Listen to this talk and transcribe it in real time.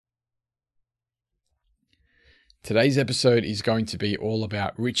Today's episode is going to be all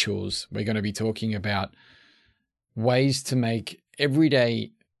about rituals. We're going to be talking about ways to make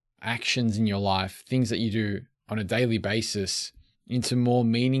everyday actions in your life, things that you do on a daily basis, into more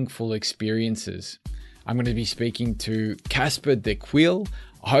meaningful experiences. I'm going to be speaking to Casper de Quille.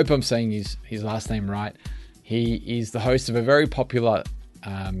 I hope I'm saying his last name right. He is the host of a very popular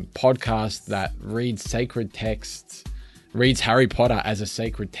podcast that reads sacred texts, reads Harry Potter as a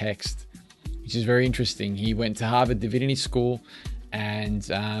sacred text, which is very interesting. He went to Harvard Divinity School, and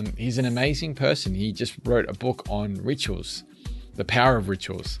he's an amazing person. He just wrote a book on rituals, the power of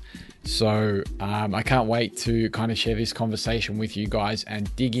rituals. So I can't wait to kind of share this conversation with you guys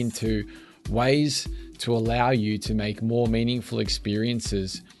and dig into ways to allow you to make more meaningful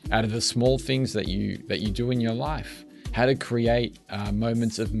experiences out of the small things that you do in your life. How to create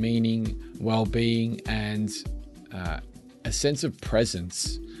moments of meaning, well-being, and a sense of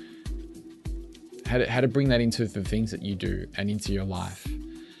presence. How to bring that into the things that you do and into your life.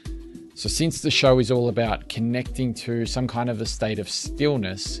 So since the show is all about connecting to some kind of a state of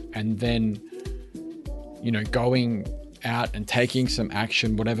stillness and then, going out and taking some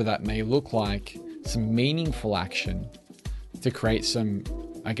action, whatever that may look like, some meaningful action to create some,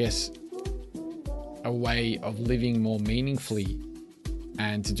 a way of living more meaningfully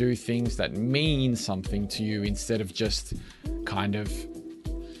and to do things that mean something to you instead of just kind of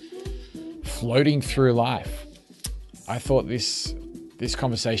floating through life. I thought this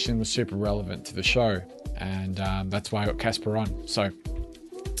conversation was super relevant to the show, and that's why I got Casper on. So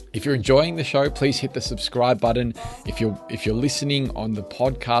if you're enjoying the show, please hit the subscribe button. If you're listening on the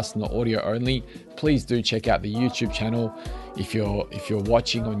podcast and the audio only, please do check out the YouTube channel. If you're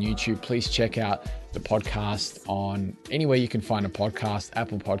watching on YouTube, please check out the podcast on anywhere you can find a podcast,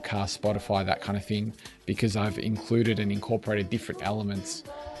 Apple Podcasts, Spotify, that kind of thing, because I've included and incorporated different elements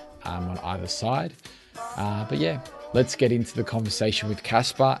on either side. But yeah, let's get into the conversation with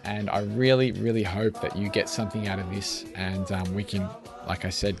Casper, and I really, really hope that you get something out of this, and we can, like I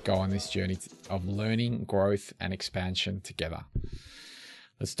said, go on this journey of learning, growth, and expansion together.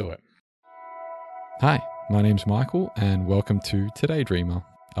 Let's do it. Hi, my name's Michael, and welcome to Today Dreamer,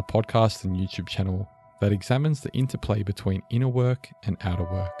 a podcast and YouTube channel that examines the interplay between inner work and outer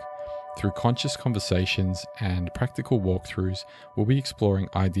work. Through conscious conversations and practical walkthroughs, we'll be exploring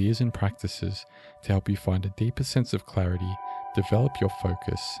ideas and practices to help you find a deeper sense of clarity, develop your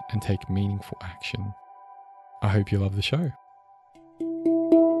focus, and take meaningful action. I hope you love the show.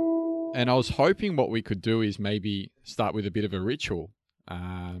 And I was hoping what we could do is maybe start with a bit of a ritual,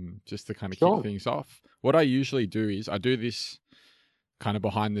 just to kind of kick things off. What I usually do is I do this kind of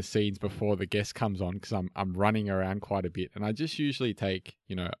behind the scenes before the guest comes on, because I'm running around quite a bit, and I just usually take,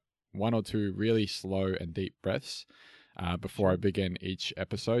 one or two really slow and deep breaths before I begin each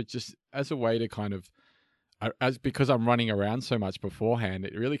episode, just as a way to kind of, because I'm running around so much beforehand,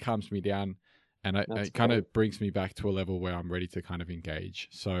 it really calms me down, and it kind of brings me back to a level where I'm ready to kind of engage.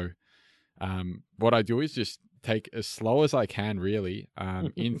 So what I do is just take as slow as I can, really,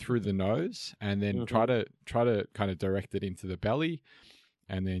 in through the nose, and then try to kind of direct it into the belly,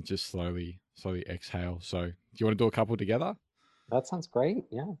 and then just slowly exhale. So do you want to do a couple together? That sounds great.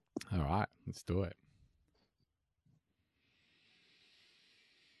 Yeah. All right, let's do it.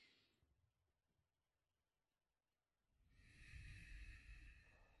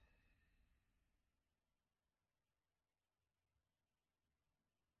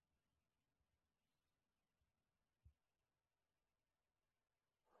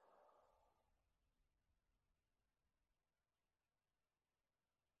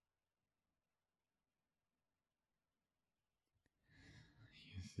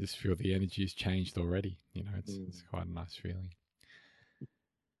 Just feel the energy has changed already. It's quite a nice feeling.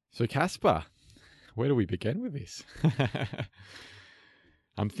 So Casper, where do we begin with this?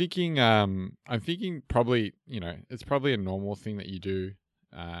 I'm thinking probably, it's probably a normal thing that you do,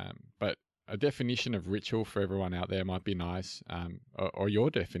 but a definition of ritual for everyone out there might be nice, or your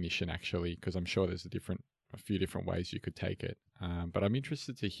definition actually, because I'm sure there's a few different ways you could take it. But I'm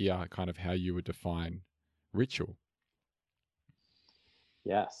interested to hear kind of how you would define ritual.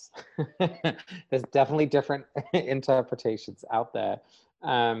 Yes. There's definitely different interpretations out there.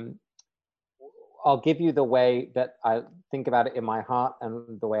 I'll give you the way that I think about it in my heart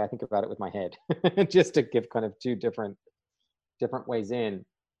and the way I think about it with my head, just to give kind of two different ways in.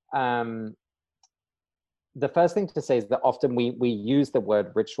 The first thing to say is that often we use the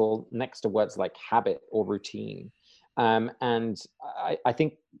word ritual next to words like habit or routine. And I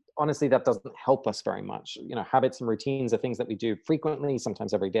think, honestly, that doesn't help us very much. Habits and routines are things that we do frequently,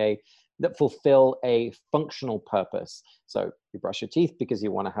 sometimes every day, that fulfill a functional purpose. So You brush your teeth because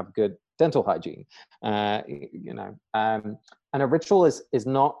you want to have good dental hygiene. And a ritual is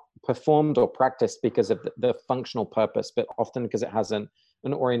not performed or practiced because of the functional purpose, but often because it has an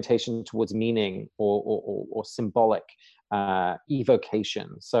orientation towards meaning or symbolic evocation.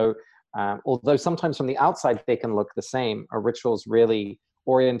 So although sometimes from the outside they can look the same, a ritual is really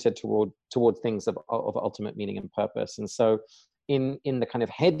oriented toward things of ultimate meaning and purpose. And so in the kind of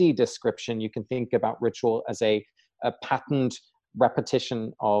heady description, you can think about ritual as a patterned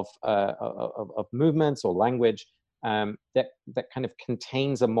repetition of movements or language that kind of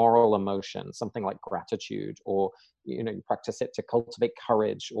contains a moral emotion, something like gratitude, or you practice it to cultivate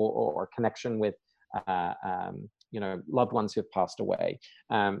courage or connection with loved ones who have passed away.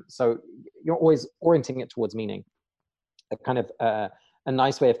 So you're always orienting it towards meaning. A kind of a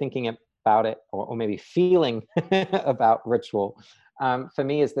nice way of thinking about it, or maybe feeling about ritual, for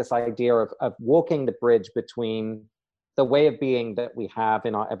me, is this idea of walking the bridge between the way of being that we have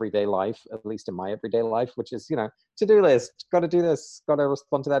in our everyday life, at least in my everyday life, which is, to-do list, got to do this, got to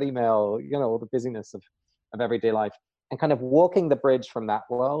respond to that email, all the busyness of everyday life, and kind of walking the bridge from that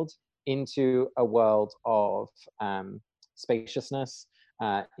world into a world of spaciousness,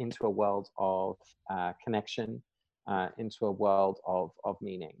 into a world of connection, into a world of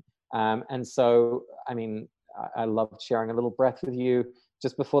meaning. And so, I loved sharing a little breath with you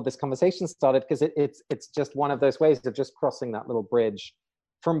just before this conversation started, because it's just one of those ways of just crossing that little bridge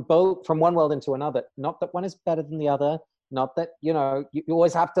from one world into another. Not that one is better than the other, not that you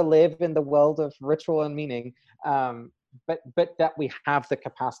always have to live in the world of ritual and meaning, but that we have the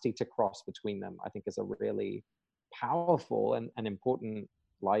capacity to cross between them, I think, is a really powerful and important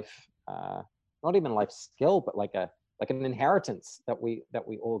life, not even life skill, but like an inheritance that we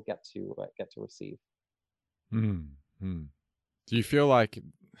all get to receive. Mm-hmm. Do you feel like,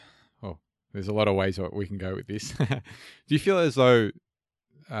 there's a lot of ways we can go with this. Do you feel as though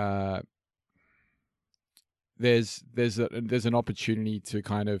there's an opportunity to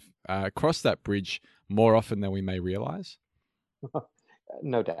kind of cross that bridge more often than we may realize?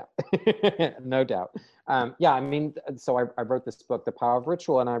 No doubt. No doubt. So I wrote this book, The Power of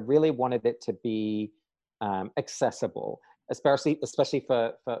Ritual, and I really wanted it to be accessible, especially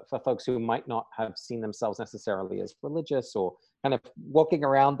for folks who might not have seen themselves necessarily as religious, or kind of walking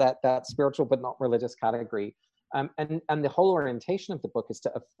around that spiritual but not religious category. And the whole orientation of the book is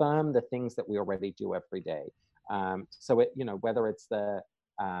to affirm the things that we already do every day. So whether it's the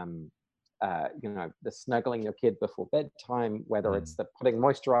snuggling your kid before bedtime, whether it's the putting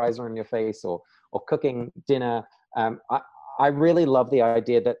moisturizer on your face, or cooking dinner. I really love the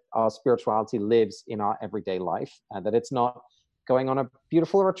idea that our spirituality lives in our everyday life, that it's not going on a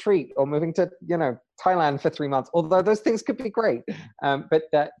beautiful retreat or moving to Thailand for 3 months, although those things could be great, but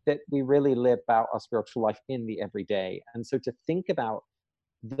that we really live out our spiritual life in the everyday. And so to think about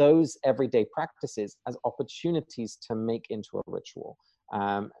those everyday practices as opportunities to make into a ritual.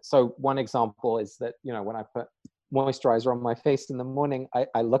 So one example is that, when I put moisturizer on my face in the morning,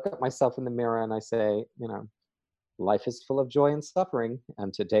 I look at myself in the mirror and I say, life is full of joy and suffering,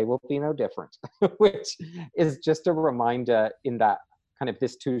 and today will be no different, which is just a reminder in that kind of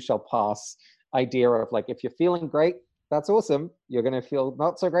this too shall pass idea of, like, if you're feeling great, that's awesome. You're going to feel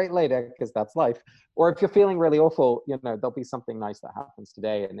not so great later, because that's life. Or if you're feeling really awful, there'll be something nice that happens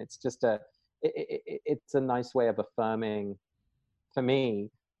today. And it's just it's a nice way of affirming, for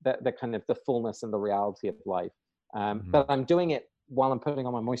me, the kind of the fullness and the reality of life. But I'm doing it while I'm putting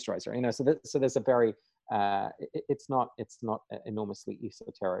on my moisturizer, so there's a very, it's not enormously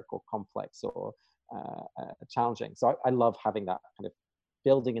esoteric or complex or challenging. So I love having that kind of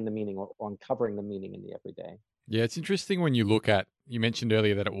building in the meaning, or uncovering the meaning in the everyday. Yeah, it's interesting when you look at, you mentioned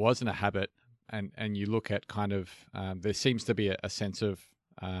earlier that it wasn't a habit, and you look at kind of, there seems to be a sense of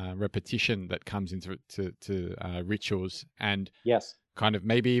repetition that comes into rituals, and yes, kind of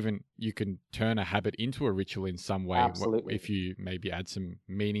maybe even you can turn a habit into a ritual in some way. Absolutely. If you maybe add some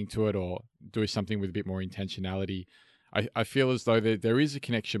meaning to it, or do something with a bit more intentionality. I feel as though there is a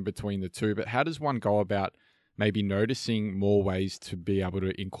connection between the two, but how does one go about maybe noticing more ways to be able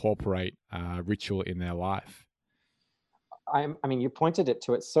to incorporate ritual in their life? You pointed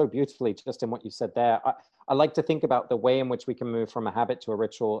to it so beautifully just in what you said there. I like to think about the way in which we can move from a habit to a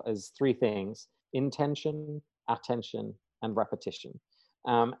ritual as three things: intention, attention, and repetition.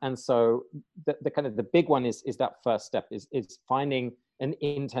 And so the kind of the big one is that first step is finding an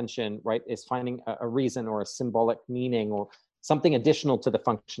intention, right? Is finding a reason or a symbolic meaning or something additional to the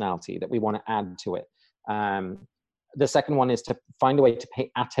functionality that we want to add to it. The second one is to find a way to pay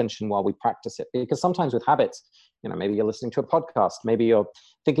attention while we practice it, because sometimes with habits, maybe you're listening to a podcast, maybe you're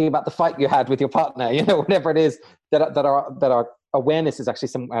thinking about the fight you had with your partner, whatever it is, that our awareness is actually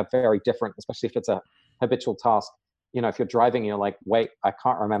somewhere very different, especially if it's a habitual task. If you're driving, you're like, wait, I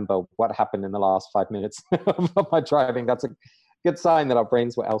can't remember what happened in the last 5 minutes of my driving. That's a good sign that our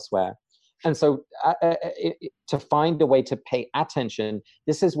brains were elsewhere. And so to find a way to pay attention,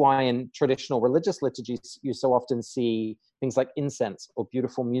 this is why in traditional religious liturgies, you so often see things like incense or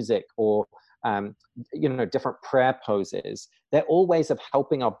beautiful music or, different prayer poses. They're all ways of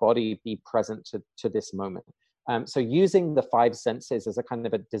helping our body be present to this moment. So using the 5 senses as a kind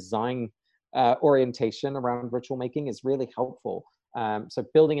of a design orientation around ritual making is really helpful. So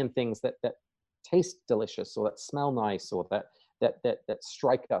building in things that taste delicious or that smell nice or that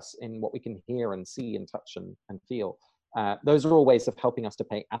strike us in what we can hear and see and touch and feel. Those are all ways of helping us to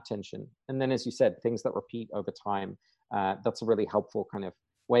pay attention. And then, as you said, things that repeat over time, that's a really helpful kind of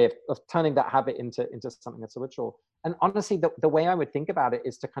way of turning that habit into something that's a ritual. And honestly, the way I would think about it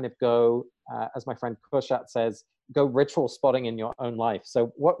is to kind of go, as my friend Kushat says, go ritual spotting in your own life.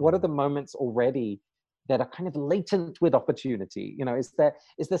 So what are the moments already that are kind of latent with opportunity? Is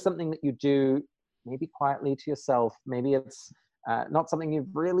there something that you do maybe quietly to yourself? Maybe it's not something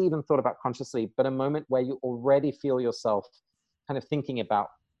you've really even thought about consciously, but a moment where you already feel yourself kind of thinking about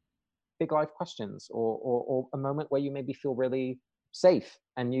big life questions, or a moment where you maybe feel really safe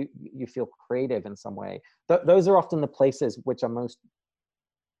and you feel creative in some way. Those are often the places which are most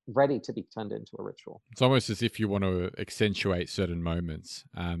ready to be turned into a ritual. It's almost as if you want to accentuate certain moments.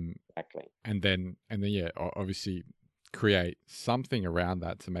 Exactly. And then, yeah, obviously create something around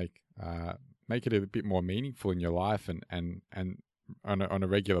that to make it a bit more meaningful in your life and on a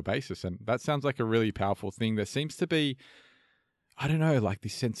regular basis. And that sounds like a really powerful thing. There seems to be, I don't know, like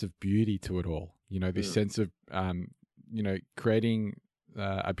this sense of beauty to it all, this sense of, creating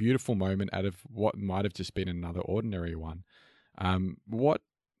a beautiful moment out of what might have just been another ordinary one.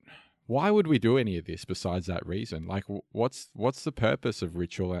 Why would we do any of this besides that reason? Like, what's the purpose of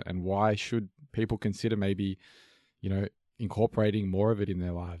ritual, and why should people consider maybe, incorporating more of it in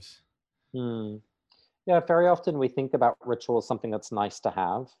their lives? Yeah, very often we think about ritual as something that's nice to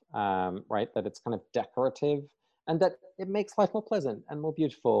have, right? That it's kind of decorative and that it makes life more pleasant and more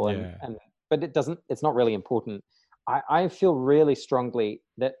beautiful. Yeah. But it's not really important. I feel really strongly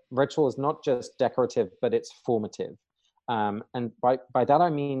that ritual is not just decorative, but it's formative. And by that, I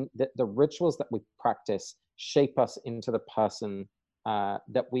mean that the rituals that we practice shape us into the person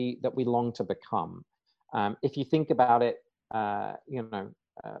that we long to become. If you think about it,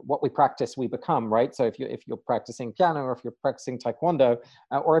 what we practice, we become, right? So if you're practicing piano, or if you're practicing taekwondo,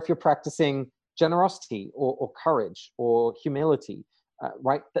 or if you're practicing generosity or courage or humility,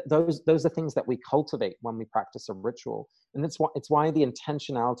 right? Those are things that we cultivate when we practice a ritual, and it's why the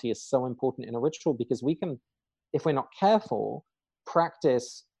intentionality is so important in a ritual, because we can, if we're not careful,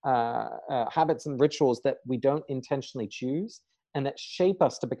 practice habits and rituals that we don't intentionally choose and that shape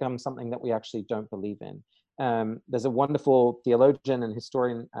us to become something that we actually don't believe in. There's a wonderful theologian and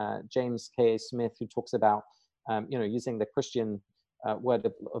historian, James K.A. Smith, who talks about, using the Christian word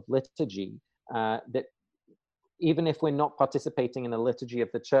of liturgy, that even if we're not participating in the liturgy of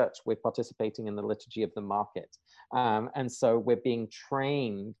the church, we're participating in the liturgy of the market. And so we're being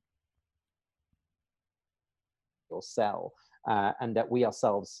trained or sell, and that we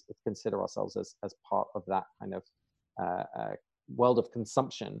ourselves consider ourselves as part of that kind of world of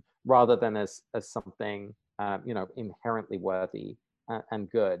consumption, rather than as something inherently worthy and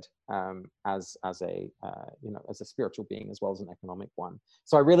good, as a spiritual being as well as an economic one.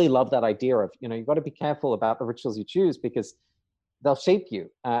 So I really love that idea of, you've got to be careful about the rituals you choose, because they'll shape you,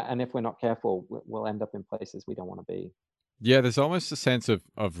 and if we're not careful, we'll end up in places we don't want to be. Yeah, there's almost a sense of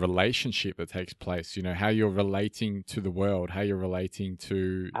relationship that takes place, how you're relating to the world, how you're relating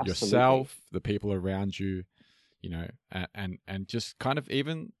to Absolutely. yourself, the people around you, and just kind of,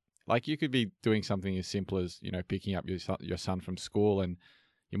 even like, you could be doing something as simple as, picking up your son from school, and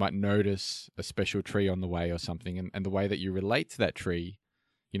you might notice a special tree on the way or something, and the way that you relate to that tree,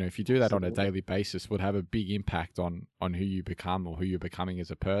 if you do that on a daily basis, would have a big impact on who you become or who you're becoming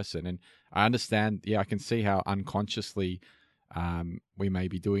as a person. And I understand, I can see how unconsciously we may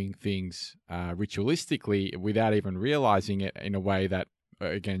be doing things ritualistically without even realizing it, in a way that,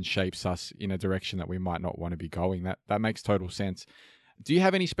 again, shapes us in a direction that we might not want to be going. That makes total sense. Do you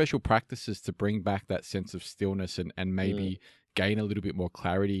have any special practices to bring back that sense of stillness and maybe gain a little bit more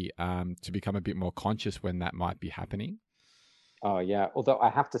clarity, to become a bit more conscious when that might be happening? Oh, yeah. Although I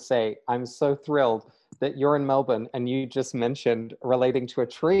have to say, I'm so thrilled that you're in Melbourne and you just mentioned relating to a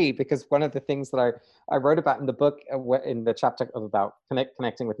tree, because one of the things that I wrote about in the book, in the chapter about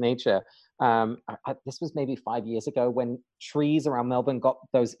connecting with nature, this was maybe 5 years ago, when trees around Melbourne got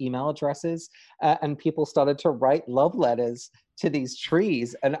those email addresses, and people started to write love letters to these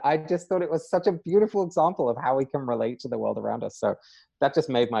trees. And I just thought it was such a beautiful example of how we can relate to the world around us. So that just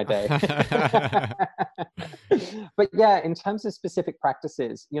made my day. But yeah, in terms of specific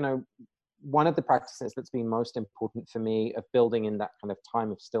practices, one of the practices that's been most important for me of building in that kind of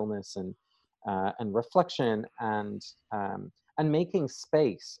time of stillness and reflection, and making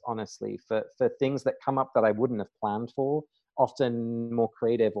space, honestly, for things that come up that I wouldn't have planned for, often more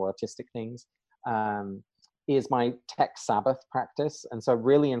creative or artistic things, is my tech Sabbath practice. And so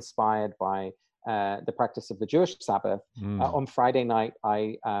really inspired by the practice of the Jewish Sabbath. On Friday night,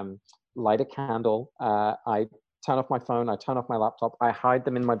 I light a candle, I turn off my phone, I turn off my laptop, I hide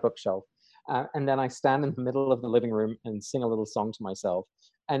them in my bookshelf, and then I stand in the middle of the living room and sing a little song to myself.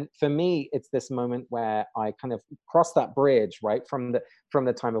 And for me, it's this moment where I kind of cross that bridge, right, from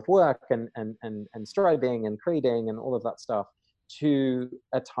the time of work and striving and creating and all of that stuff, to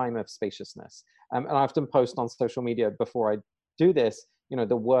a time of spaciousness. And I often post on social media before I do this,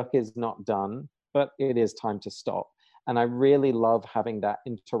 the work is not done, but it is time to stop. And I really love having that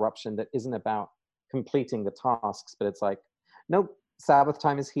interruption that isn't about completing the tasks, but it's like, nope, Sabbath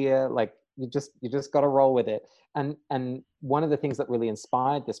time is here. Like, you just got to roll with it. And one of the things that really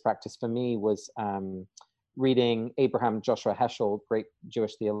inspired this practice for me was reading Abraham Joshua Heschel, great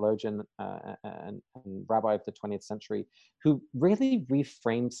Jewish theologian and rabbi of the 20th century, who really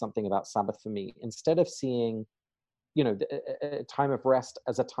reframed something about Sabbath for me. Instead of seeing, a time of rest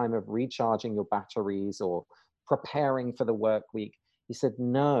as a time of recharging your batteries or preparing for the work week, he said,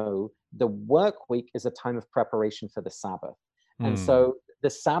 no, the work week is a time of preparation for the Sabbath. And so the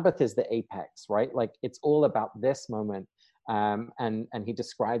Sabbath is the apex, right? Like, it's all about this moment. And he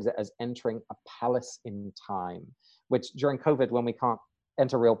describes it as entering a palace in time, which during COVID, when we can't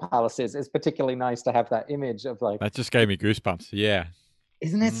enter real palaces, is particularly nice to have that image of, like, that just gave me goosebumps. Yeah.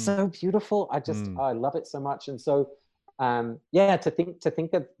 Isn't it so beautiful? I love it so much. And so, yeah, to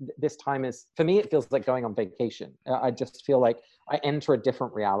think of this time as, for me, it feels like going on vacation. I just feel like I enter a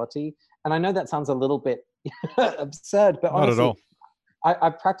different reality. And I know that sounds a little bit absurd, but Not honestly, at all.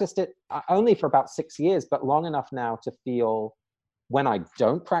 I've practiced it only for about 6 years, but long enough now to feel, when I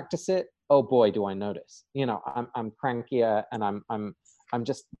don't practice it, oh boy, do I notice. I'm crankier, and I'm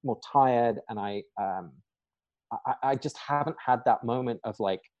just more tired, and I just haven't had that moment of,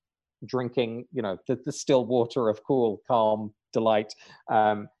 like, drinking, the still water of cool, calm delight.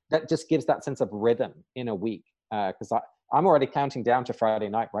 That just gives that sense of rhythm in a week. Because I'm already counting down to Friday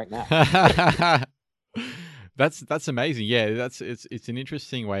night right now. That's amazing. Yeah, it's an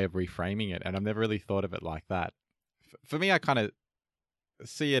interesting way of reframing it, and I've never really thought of it like that. For me, I kind of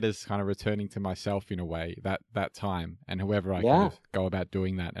see it as kind of returning to myself in a way, that time, and whoever I kind of go about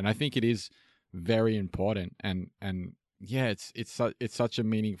doing that. And I think it is very important, and yeah, it's such a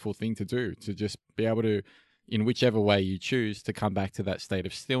meaningful thing to do, to just be able to, in whichever way you choose, to come back to that state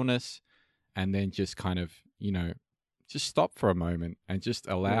of stillness, and then just kind of, just stop for a moment and just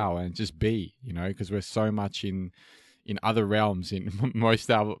allow and just be, because we're so much in other realms in most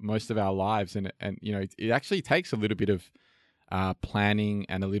of our lives, and it actually takes a little bit of planning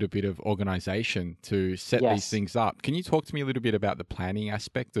and a little bit of organization to set these things up. Can you talk to me a little bit about the planning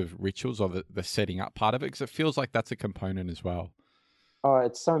aspect of rituals, or the setting up part of it? Because it feels like that's a component as well. Oh,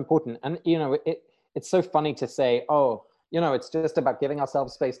 it's so important. And, it's so funny to say, oh, it's just about giving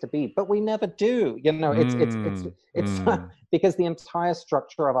ourselves space to be, but we never do. It's because the entire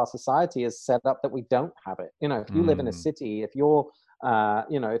structure of our society is set up that we don't have it. If you live in a city, if you're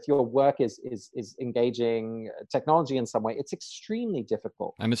if your work is engaging technology in some way, it's extremely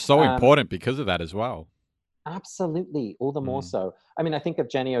difficult. And it's so important because of that as well. Absolutely, all the more so. I mean, I think of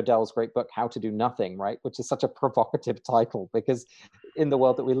Jenny Odell's great book, How to Do Nothing, right? Which is such a provocative title, because in the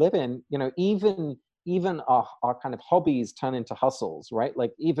world that we live in, even our kind of hobbies turn into hustles, right?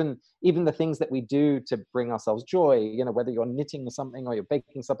 Like, even the things that we do to bring ourselves joy, whether you're knitting something or you're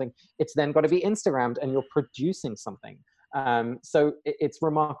baking something, it's then got to be Instagrammed and you're producing something. So it's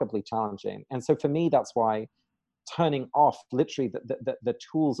remarkably challenging. And so for me, that's why turning off literally the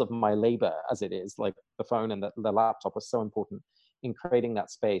tools of my labor, as it is, like the phone and the laptop, was so important in creating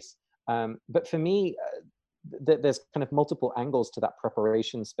that space. But for me, there's kind of multiple angles to that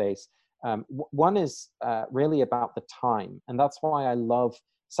preparation space. One is really about the time. And that's why I love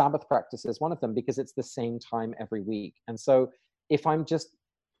Sabbath practice as one of them, because it's the same time every week. And so if I'm just,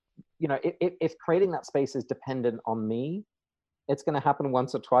 if creating that space is dependent on me, it's going to happen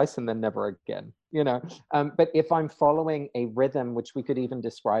once or twice and then never again, you know. But if I'm following a rhythm, which we could even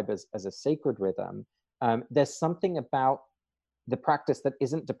describe as a sacred rhythm, there's something about the practice that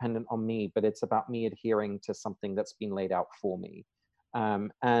isn't dependent on me, but it's about me adhering to something that's been laid out for me.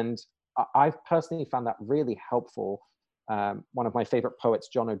 And I've personally found that really helpful. One of my favorite poets,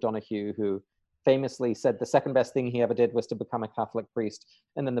 John O'Donohue, who famously said the second best thing he ever did was to become a Catholic priest,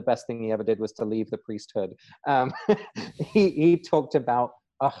 and then the best thing he ever did was to leave the priesthood. Um, he talked about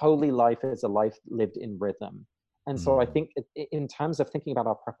a holy life as a life lived in rhythm. And so I think in terms of thinking about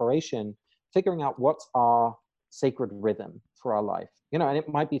our preparation, figuring out what's our sacred rhythm for our life, you know, and it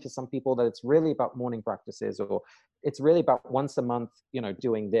might be for some people that it's really about morning practices, or it's really about once a month, you know,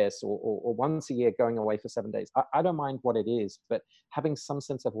 doing this, or once a year going away for 7 days. I don't mind what it is, but having some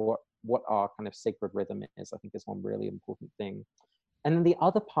sense of what our kind of sacred rhythm is, I think, is one really important thing. And then the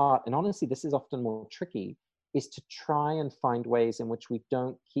other part, and honestly, this is often more tricky, is to try and find ways in which we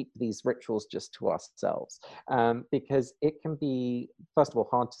don't keep these rituals just to ourselves, because it can be, first of all,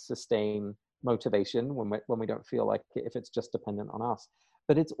 hard to sustain motivation when we don't feel like it, if it's just dependent on us.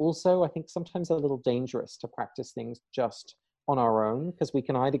 But it's also, I think, sometimes a little dangerous to practice things just on our own, because we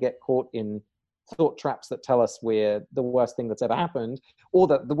can either get caught in thought traps that tell us we're the worst thing that's ever happened, or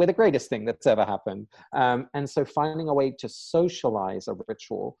that we're the greatest thing that's ever happened. And so finding a way to socialize a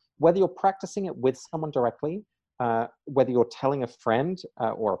ritual, whether you're practicing it with someone directly, whether you're telling a friend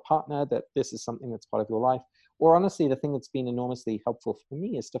or a partner that this is something that's part of your life, or honestly, the thing that's been enormously helpful for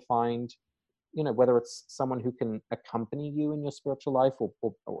me is to find, you know, whether it's someone who can accompany you in your spiritual life,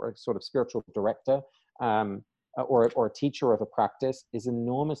 or a sort of spiritual director, or a teacher of a practice, is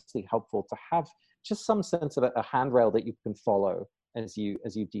enormously helpful to have just some sense of a handrail that you can follow as you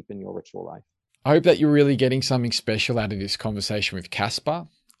deepen your ritual life. I hope that you're really getting something special out of this conversation with Caspar.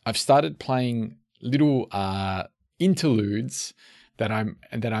 I've started playing little interludes that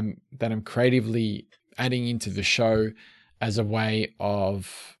I'm creatively adding into the show as a way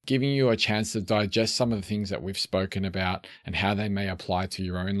of giving you a chance to digest some of the things that we've spoken about and how they may apply to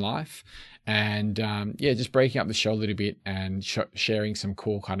your own life. And just breaking up the show a little bit and sharing some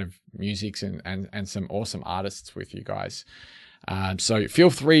cool kind of musics and some awesome artists with you guys. So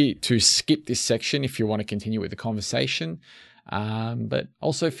feel free to skip this section if you want to continue with the conversation, but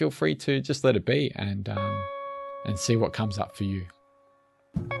also feel free to just let it be and see what comes up for you.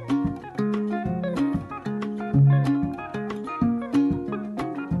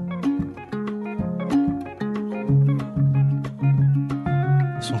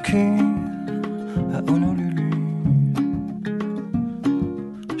 Son cul à Honolulu,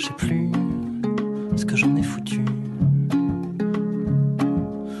 je sais plus ce que j'en ai foutu,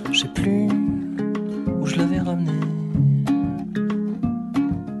 je sais plus où je l'avais ramené.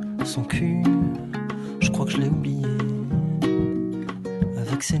 Son cul, je crois que je l'ai oublié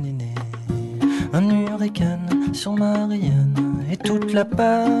avec ses nénés. Un hurricane sur Marianne et toute la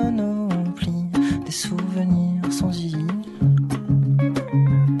panoplie des souvenirs sans issue.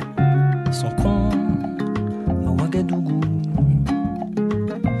 Son con à Ouagadougou.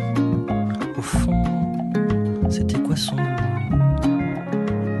 Au fond, c'était quoi son goût?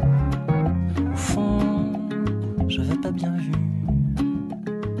 Au fond, j'avais pas bien vu.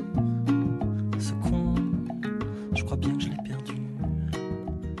 Ce con, je crois bien que je l'ai perdu.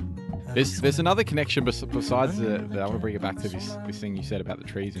 There's another connection besides the I want to bring it back to this thing you said about the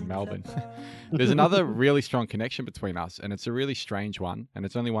trees in Melbourne. There's another really strong connection between us, and it's a really strange one, and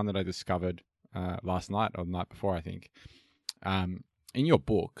it's only one that I discovered last night or the night before, I think. In your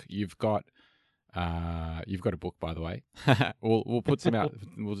book, you've got a book, by the way. we'll put some out.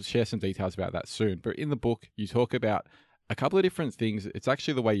 We'll share some details about that soon. But in the book, you talk about a couple of different things. It's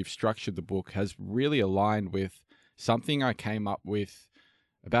actually the way you've structured the book has really aligned with something I came up with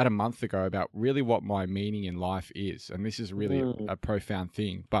about a month ago about really what my meaning in life is. And this is really a profound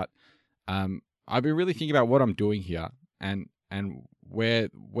thing. But I've been really thinking about what I'm doing here and where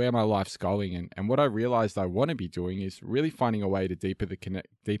my life's going. And what I realized I want to be doing is really finding a way to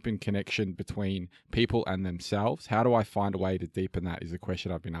deepen connection between people and themselves. How do I find a way to deepen that is the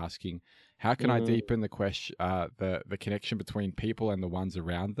question I've been asking. How can I deepen the connection between people and the ones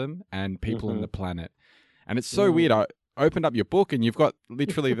around them and people and the planet? And it's so weird. I opened up your book and you've got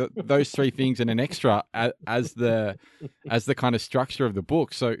literally those three things and an extra as the kind of structure of the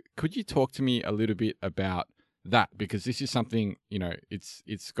book. So could you talk to me a little bit about that? Because this is something, you know,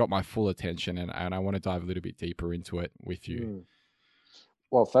 it's got my full attention and I want to dive a little bit deeper into it with you.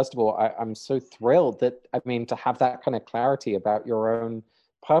 Well, first of all, I'm so thrilled that, I mean, to have that kind of clarity about your own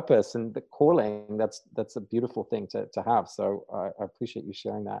purpose and the calling, that's a beautiful thing to have. So I appreciate you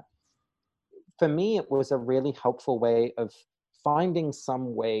sharing that. For me, it was a really helpful way of finding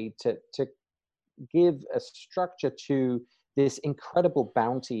some way to give a structure to this incredible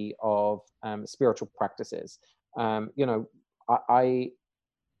bounty of spiritual practices. You know,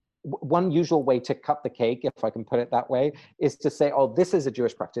 one usual way to cut the cake, if I can put it that way, is to say, oh, this is a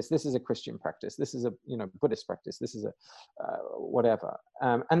Jewish practice, this is a Christian practice, this is a Buddhist practice, this is a whatever.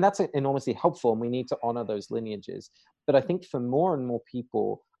 And that's enormously helpful, and we need to honor those lineages. But I think for more and more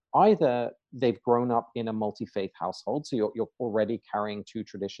people, either they've grown up in a multi-faith household, so you're already carrying two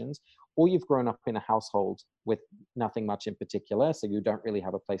traditions, or you've grown up in a household with nothing much in particular, so you don't really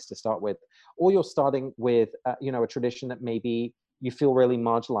have a place to start with, or you're starting with a tradition that maybe you feel really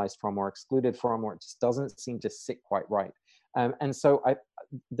marginalized from or excluded from, or it just doesn't seem to sit quite right. And so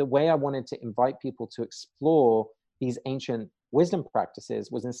the way I wanted to invite people to explore these ancient wisdom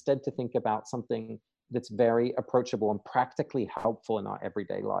practices was instead to think about something that's very approachable and practically helpful in our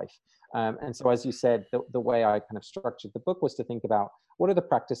everyday life. And so, as you said, the way I kind of structured the book was to think about what are the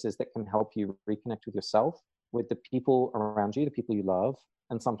practices that can help you reconnect with yourself, with the people around you, the people you love,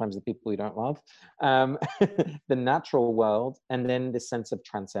 and sometimes the people you don't love, the natural world, and then this sense of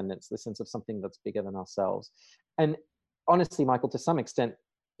transcendence, the sense of something that's bigger than ourselves. And honestly, Michael, to some extent,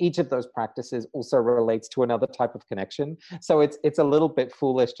 each of those practices also relates to another type of connection. So it's a little bit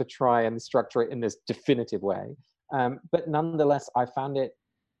foolish to try and structure it in this definitive way. But nonetheless, I found it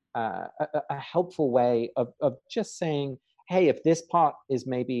a helpful way of just saying, hey, if this part is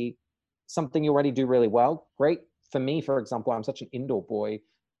maybe something you already do really well, great. For me, for example, I'm such an indoor boy.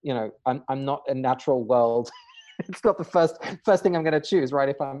 I'm not a natural world. It's not the first thing I'm going to choose,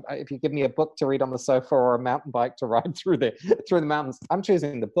 right? If you give me a book to read on the sofa or a mountain bike to ride through the mountains, I'm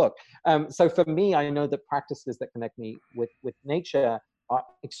choosing the book. So for me, I know that practices that connect me with nature are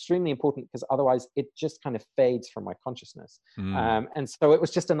extremely important, because otherwise it just kind of fades from my consciousness. And so it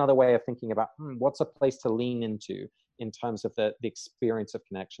was just another way of thinking about what's a place to lean into in terms of the experience of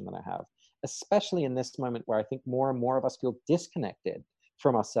connection that I have, especially in this moment where I think more and more of us feel disconnected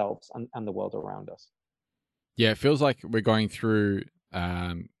from ourselves and the world around us. Yeah, it feels like we're going through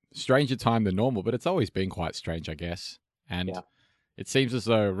stranger time than normal, but it's always been quite strange, I guess. And it seems as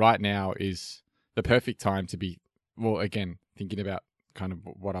though right now is the perfect time to be, well, again, thinking about kind of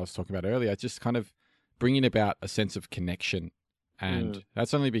what I was talking about earlier, just kind of bringing about a sense of connection. And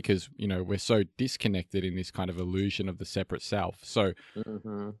that's only because, we're so disconnected in this kind of illusion of the separate self. So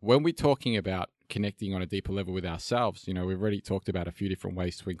when we're talking about connecting on a deeper level with ourselves, we've already talked about a few different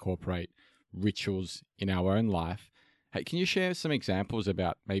ways to incorporate rituals in our own life. Hey, can you share some examples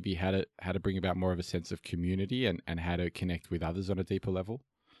about maybe how to bring about more of a sense of community and how to connect with others on a deeper level?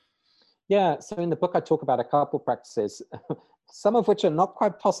 Yeah, so in the book, I talk about a couple practices, some of which are not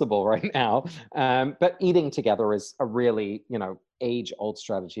quite possible right now. But eating together is a really, age-old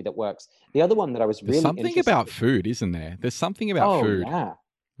strategy that works. The other one that I was There's really something about food, isn't there? There's something about food. Yeah,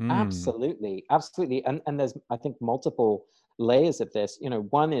 absolutely. And there's, I think, multiple layers of this.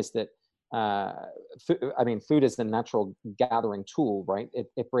 One is that food is a natural gathering tool, right?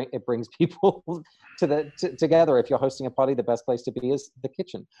 It brings people together. If you're hosting a party, the best place to be is the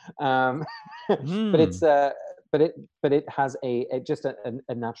kitchen. But it has just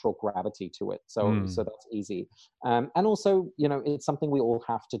a natural gravity to it. So that's easy. And also, it's something we all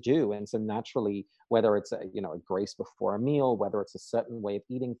have to do. And so naturally, whether it's a grace before a meal, whether it's a certain way of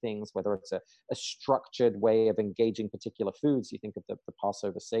eating things, whether it's a structured way of engaging particular foods, you think of the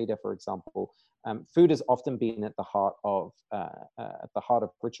Passover Seder, for example. Food has often been at the heart of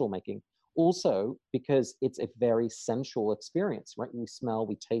ritual making. Also, because it's a very sensual experience, right? We smell,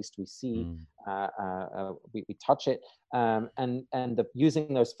 we taste, we see, we touch it, and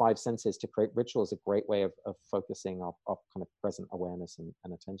using those five senses to create ritual is a great way of focusing our kind of present awareness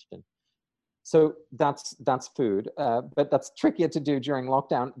and attention. So that's food, but that's trickier to do during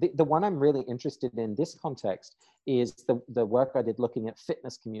lockdown. The one I'm really interested in this context is the work I did looking at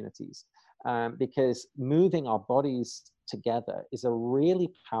fitness communities, because moving our bodies together is a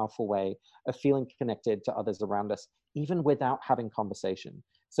really powerful way of feeling connected to others around us, even without having conversation.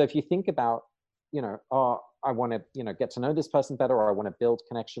 So if you think about, I want to, get to know this person better, or I want to build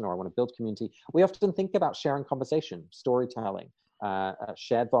connection, or I want to build community, we often think about sharing conversation, storytelling,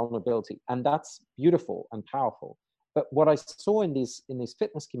 shared vulnerability, and that's beautiful and powerful. But what I saw in these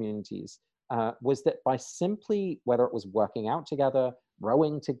fitness communities was that by simply, whether it was working out together,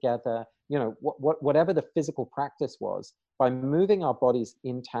 rowing together, whatever the physical practice was, by moving our bodies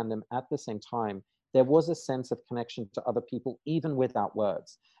in tandem at the same time, there was a sense of connection to other people, even without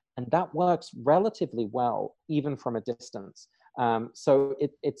words. And that works relatively well, even from a distance. So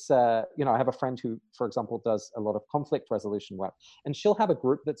it's you know, I have a friend who, for example, does a lot of conflict resolution work, and she'll have a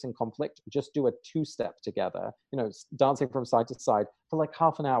group that's in conflict just do a two-step together, you know, dancing from side to side for like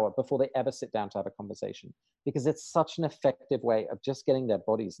half an hour before they ever sit down to have a conversation, because it's such an effective way of just getting their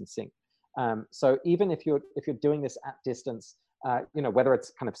bodies in sync. So even if you're doing this at distance, you know, whether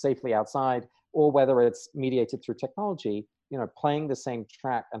it's kind of safely outside or whether it's mediated through technology, you know, playing the same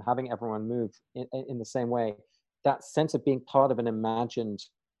track and having everyone move in the same way, that sense of being part of an imagined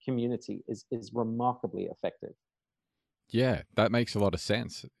community is remarkably effective. Yeah, that makes a lot of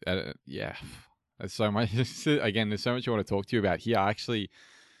sense. Yeah, there's so much. Again, there's so much I want to talk to you about here.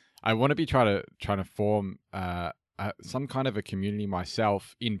 I want to be trying to form some kind of a community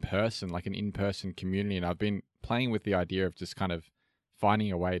myself in person, like an in-person community. And I've been playing with the idea of just kind of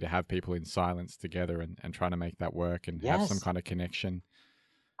finding a way to have people in silence together and trying to make that work and have some Yes. kind of connection.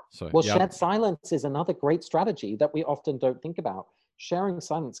 So Well, yeah, shared silence is another great strategy that we often don't think about. Sharing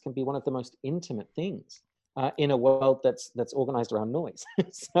silence can be one of the most intimate things in a world that's organized around noise.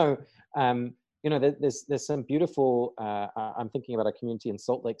 So, you know, there's some beautiful. I'm thinking about a community in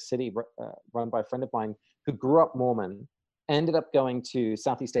Salt Lake City run by a friend of mine who grew up Mormon, ended up going to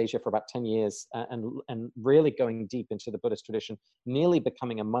Southeast Asia for about 10 years, and really going deep into the Buddhist tradition, nearly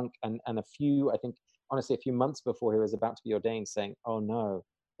becoming a monk, and a few, I think, honestly, a few months before he was about to be ordained, saying, "Oh no,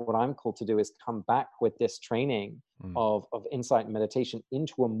 what I'm called to do is come back with this training of insight and meditation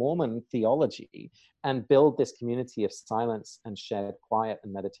into a Mormon theology and build this community of silence and shared quiet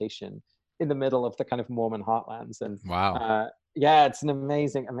and meditation in the middle of the kind of Mormon heartlands." And wow. yeah, it's an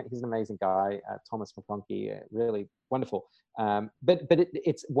amazing, I mean, he's an amazing guy, Thomas McConkie, really wonderful. But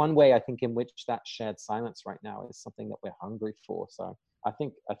it's one way, I think, in which that shared silence right now is something that we're hungry for. So I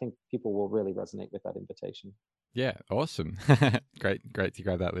think people will really resonate with that invitation. Yeah, awesome. Great to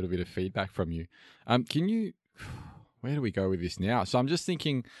grab that little bit of feedback from you. Can you, where do we go with this now? So I'm just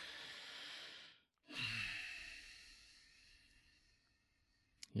thinking,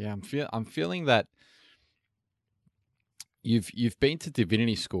 yeah, I'm feeling that you've been to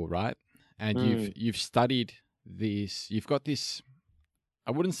divinity school, right? And you've studied this, you've got this,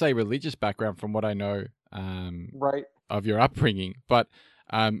 I wouldn't say religious background from what I know Right. of your upbringing, but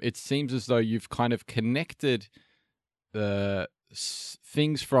it seems as though you've kind of connected the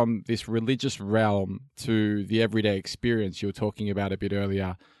things from this religious realm to the everyday experience you were talking about a bit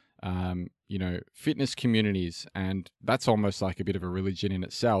earlier. You know, fitness communities, and that's almost like a bit of a religion in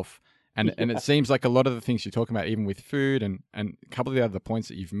itself. And Yeah. and it seems like a lot of the things you're talking about, even with food and a couple of the other points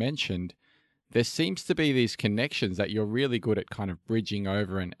that you've mentioned, there seems to be these connections that you're really good at kind of bridging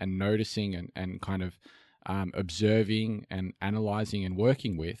over and noticing and kind of observing and analyzing and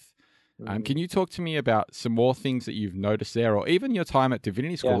working with. Can you talk to me about some more things that you've noticed there, or even your time at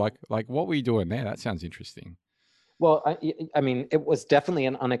divinity school? Yeah. Like what were you doing there? That sounds interesting. Well, I mean, it was definitely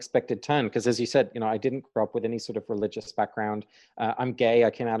an unexpected turn because, as you said, you know, I didn't grow up with any sort of religious background. I'm gay. I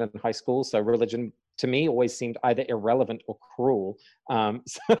came out in high school, so religion to me always seemed either irrelevant or cruel.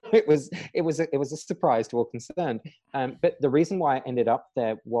 So it was a surprise to all concerned. But the reason why I ended up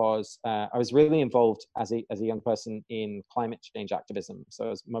there was I was really involved as a young person in climate change activism. So I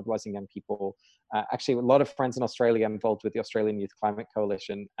was mobilizing young people. Actually, a lot of friends in Australia involved with the Australian Youth Climate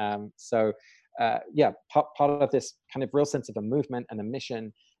Coalition. Yeah, part of this kind of real sense of a movement and a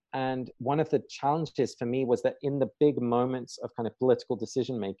mission. And one of the challenges for me was that in the big moments of kind of political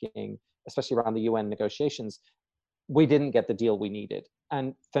decision making, especially around the UN negotiations, we didn't get the deal we needed.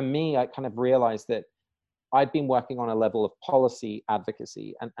 And for me, I kind of realized that I'd been working on a level of policy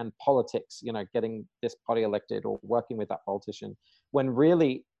advocacy and politics, you know, getting this party elected or working with that politician, when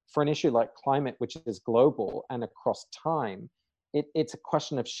really for an issue like climate, which is global and across time, it's a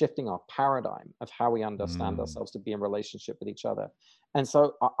question of shifting our paradigm of how we understand ourselves to be in relationship with each other. And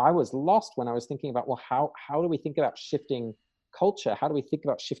so I was lost when I was thinking about, well, how do we think about shifting culture? How do we think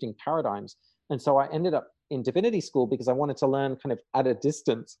about shifting paradigms? And so I ended up in divinity school because I wanted to learn kind of at a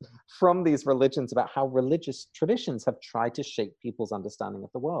distance from these religions about how religious traditions have tried to shape people's understanding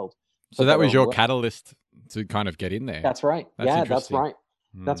of the world. So that was your catalyst to kind of get in there. That's right. That's Yeah, that's interesting. right.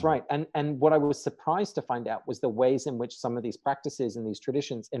 That's right. And what I was surprised to find out was the ways in which some of these practices and these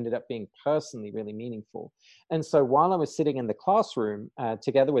traditions ended up being personally really meaningful. And so while I was sitting in the classroom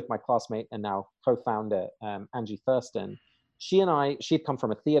together with my classmate and now co-founder, Angie Thurston, she'd come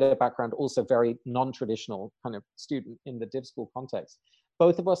from a theater background, also very non-traditional kind of student in the div school context.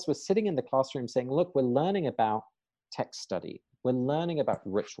 Both of us were sitting in the classroom saying, look, we're learning about text study. We're learning about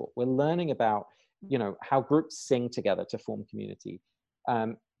ritual. We're learning about, you know, how groups sing together to form community.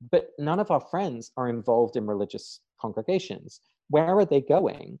 But none of our friends are involved in religious congregations. Where are they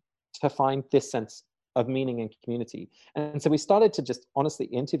going to find this sense of meaning and community. And so we started to just honestly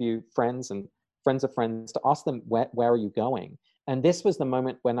interview friends and friends of friends to ask them, where are you going? And this was the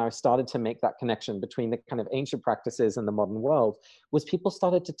moment when I started to make that connection between the kind of ancient practices and the modern world, was people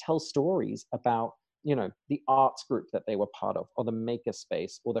started to tell stories about, you know, the arts group that they were part of, or the maker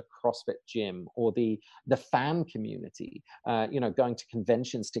space, or the CrossFit gym, or the fan community, you know, going to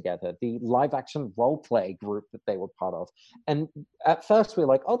conventions together, the live action role play group that they were part of. And at first we were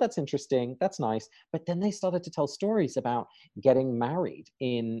like, oh, that's interesting, that's nice. But then they started to tell stories about getting married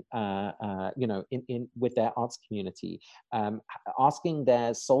in, you know, in with their arts community, asking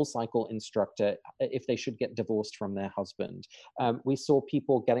their Soul Cycle instructor if they should get divorced from their husband. We saw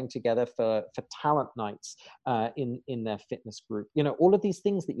people getting together for talent nights in their fitness group. You know, all of these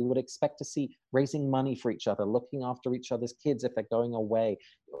things that you would expect to see, raising money for each other, looking after each other's kids if they're going away,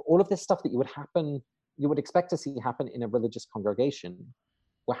 all of this stuff that you would expect to see happen in a religious congregation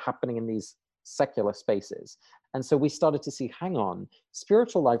were happening in these secular spaces. And so we started to see, hang on,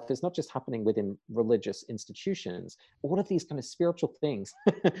 spiritual life is not just happening within religious institutions. All of these kind of spiritual things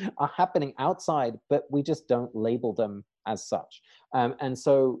are happening outside, but we just don't label them as such. And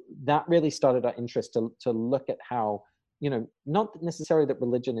so that really started our interest to look at how, you know, not necessarily that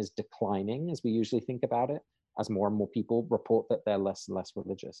religion is declining as we usually think about it, as more and more people report that they're less and less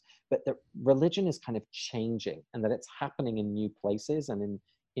religious, but that religion is kind of changing, and that it's happening in new places and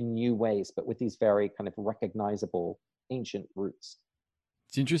in new ways, but with these very kind of recognizable ancient roots.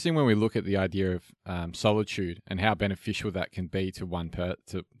 It's interesting when we look at the idea of solitude and how beneficial that can be to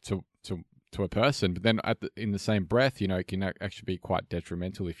to a person, but then in the same breath, you know, it can actually be quite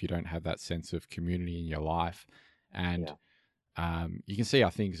detrimental if you don't have that sense of community in your life. And you can see how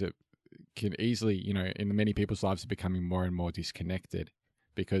things that can easily, you know, in many people's lives are becoming more and more disconnected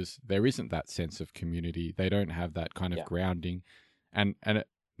because there isn't that sense of community. They don't have that kind of grounding. And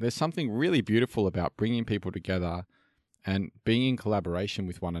there's something really beautiful about bringing people together and being in collaboration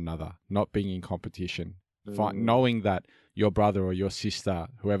with one another, not being in competition. Knowing that your brother or your sister,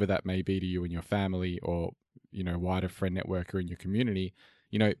 whoever that may be to you in your family, or, you know, wider friend network or in your community,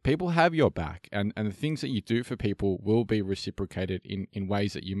 you know, people have your back, and the things that you do for people will be reciprocated in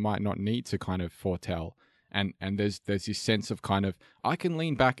ways that you might not need to kind of foretell. And there's this sense of kind of, I can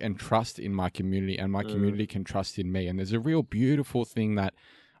lean back and trust in my community, and my community can trust in me. And there's a real beautiful thing that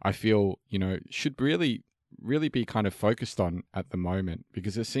I feel, you know, should really be kind of focused on at the moment,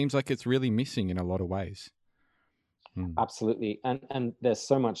 because it seems like it's really missing in a lot of ways. Absolutely. And there's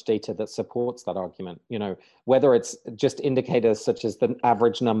so much data that supports that argument, you know, whether it's just indicators such as the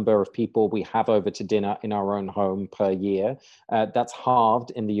average number of people we have over to dinner in our own home per year, that's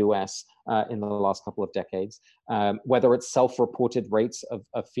halved in the US in the last couple of decades, whether it's self-reported rates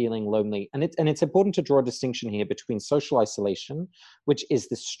of feeling lonely. And it's important to draw a distinction here between social isolation, which is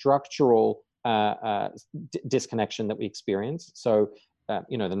the structural disconnection that we experience. So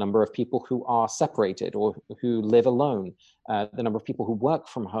you know, the number of people who are separated or who live alone, the number of people who work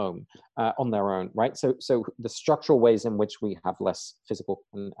from home on their own, right? So the structural ways in which we have less physical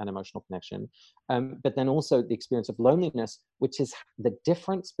and emotional connection, but then also the experience of loneliness, which is the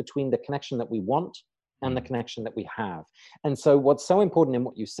difference between the connection that we want and the connection that we have. And so what's so important in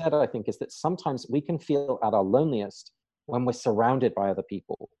what you said, I think, is that sometimes we can feel at our loneliest when we're surrounded by other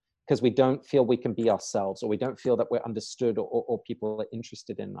people, because we don't feel we can be ourselves, or we don't feel that we're understood, or people are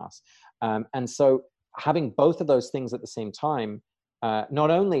interested in us. And so having both of those things at the same time,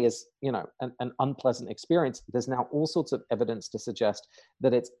 not only is, you know, an unpleasant experience, there's now all sorts of evidence to suggest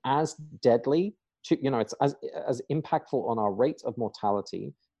that it's as deadly to, you know, it's as impactful on our rate of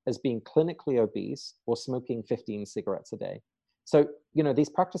mortality as being clinically obese or smoking 15 cigarettes a day. So, you know, these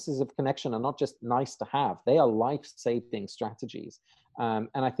practices of connection are not just nice to have, they are life-saving strategies. And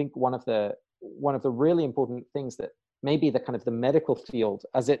I think one of the really important things that maybe the kind of the medical field,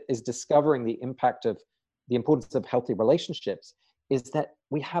 as it is discovering the impact of the importance of healthy relationships, is that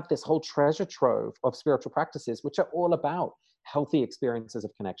we have this whole treasure trove of spiritual practices, which are all about healthy experiences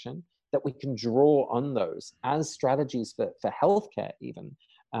of connection, that we can draw on those as strategies for healthcare even.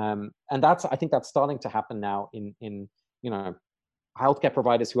 And I think that's starting to happen now in you know, healthcare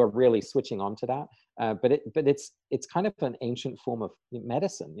providers who are really switching on to that. But it's kind of an ancient form of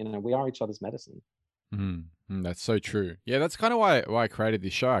medicine. You know, we are each other's medicine. That's so true. Yeah, that's kind of why I created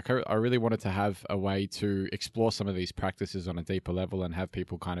this show. I really wanted to have a way to explore some of these practices on a deeper level and have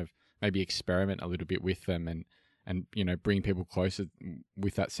people kind of maybe experiment a little bit with them and you know, bring people closer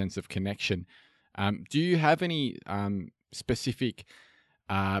with that sense of connection. Do you have any specific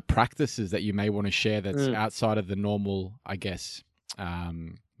practices that you may want to share that's outside of the normal, I guess,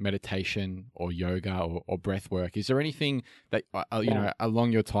 meditation or yoga or breath work. Is there anything that, you Yeah. know,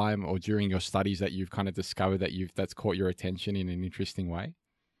 along your time or during your studies that you've kind of discovered that's caught your attention in an interesting way?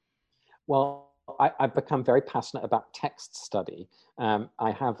 Well, I've become very passionate about text study.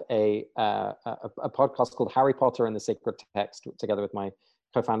 I have a podcast called Harry Potter and the Sacred Text, together with my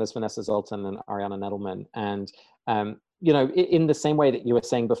co-founders Vanessa Zoltan and Ariana Nedelman. And you know, in the same way that you were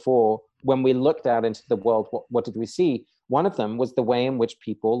saying before, when we looked out into the world, what did we see? One of them was the way in which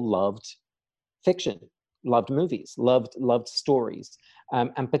people loved fiction, loved movies, loved stories,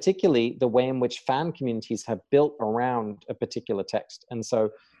 and particularly the way in which fan communities have built around a particular text. And so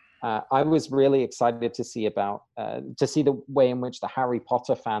I was really excited to see the way in which the Harry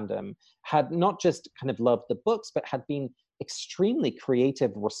Potter fandom had not just kind of loved the books, but had been extremely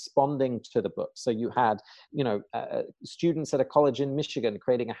creative responding to the books. So you had, you know, students at a college in Michigan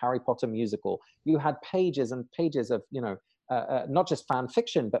creating a Harry Potter musical. You had pages and pages of, you know, not just fan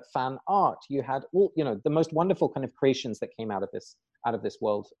fiction, but fan art. You had all, you know, the most wonderful kind of creations that came out of this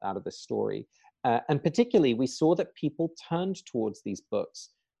world, out of this story. And particularly, we saw that people turned towards these books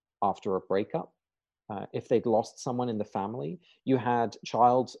after a breakup, if they'd lost someone in the family. You had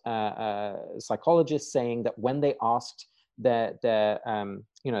child psychologists saying that when they asked their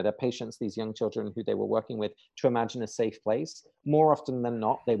patients, these young children who they were working with, to imagine a safe place, more often than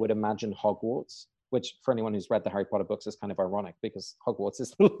not, they would imagine Hogwarts, which for anyone who's read the Harry Potter books is kind of ironic because Hogwarts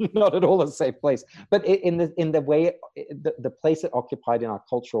is not at all a safe place. But in the way, the place it occupied in our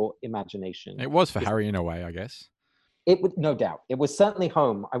cultural imagination. It was for Harry in a way, I guess. It would, no doubt. It was certainly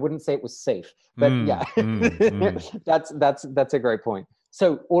home. I wouldn't say it was safe, but yeah, that's a great point.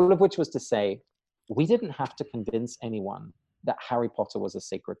 So all of which was to say, we didn't have to convince anyone that Harry Potter was a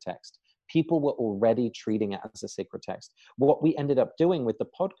sacred text. People were already treating it as a sacred text. What we ended up doing with the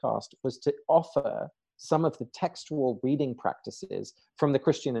podcast was to offer some of the textual reading practices from the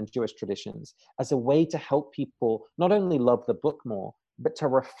Christian and Jewish traditions as a way to help people not only love the book more, but to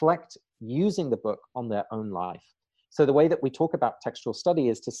reflect using the book on their own life. So the way that we talk about textual study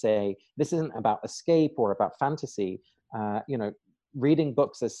is to say, this isn't about escape or about fantasy. You know, reading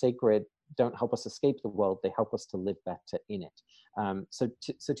books as sacred don't help us escape the world, they help us to live better in it. So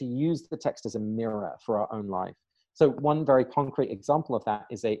to use the text as a mirror for our own life. So one very concrete example of that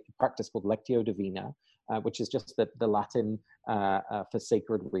is a practice called Lectio Divina, which is just the Latin for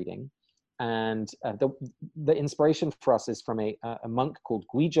sacred reading. And the inspiration for us is from a monk called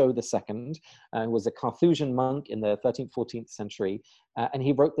Guido II, who was a Carthusian monk in the 13th, 14th century. And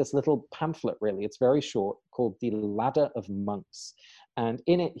he wrote this little pamphlet, really, it's very short, called The Ladder of Monks. And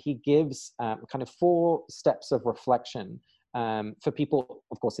in it, he gives kind of 4 steps of reflection for people.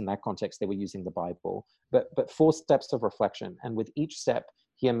 Of course, in that context, they were using the Bible, but 4 steps of reflection. And with each step,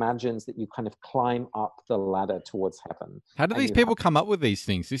 he imagines that you kind of climb up the ladder towards heaven. How do these people come up with these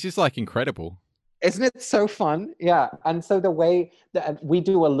things? This is like incredible. Isn't it so fun? Yeah. And so the way that we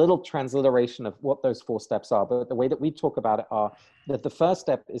do a little transliteration of what those 4 steps are, but the way that we talk about it are that the first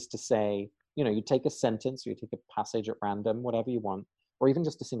step is to say, you know, you take a sentence, or you take a passage at random, whatever you want, or even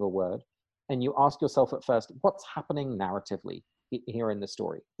just a single word, and you ask yourself at first, what's happening narratively here in the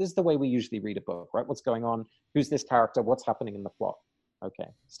story? This is the way we usually read a book, right? What's going on? Who's this character? What's happening in the plot? Okay,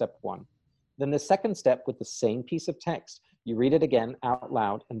 step 1. Then the second step, with the same piece of text, you read it again out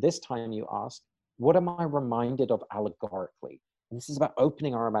loud, and this time you ask, what am I reminded of allegorically? And this is about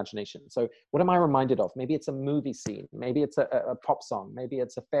opening our imagination. So what am I reminded of? Maybe it's a movie scene, maybe it's a pop song, maybe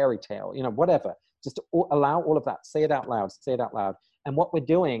it's a fairy tale, you know, whatever. Just allow all of that, say it out loud, say it out loud. And what we're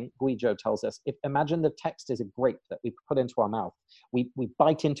doing, Guido tells us, imagine the text is a grape that we put into our mouth. We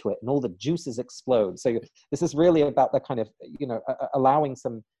bite into it and all the juices explode. So this is really about the kind of, you know, allowing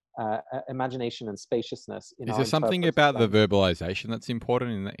some imagination and spaciousness. Is there something about the verbalization that's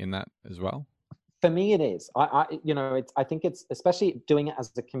important in that as well? For me, it is. I think it's, especially doing it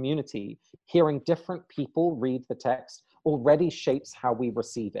as a community, hearing different people read the text already shapes how we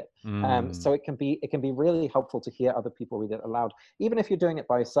receive it. So it can be really helpful to hear other people read it aloud. Even if you're doing it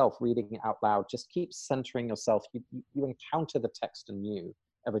by yourself, reading it out loud, just keep centering yourself. You encounter the text anew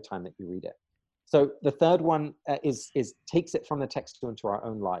every time that you read it. So the third one is takes it from the text into our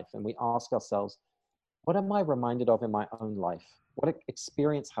own life, and we ask ourselves, what am I reminded of in my own life? What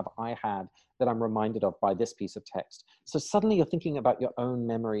experience have I had that I'm reminded of by this piece of text? So suddenly you're thinking about your own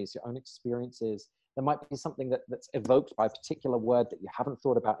memories, your own experiences. There might be something that's evoked by a particular word that you haven't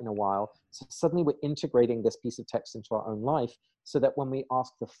thought about in a while. So suddenly we're integrating this piece of text into our own life, so that when we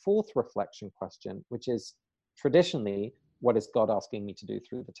ask the 4th reflection question, which is traditionally, what is God asking me to do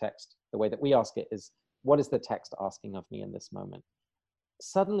through the text? The way that we ask it is, what is the text asking of me in this moment?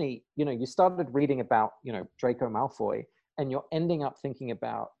 Suddenly, you know, you started reading about, you know, Draco Malfoy, and you're ending up thinking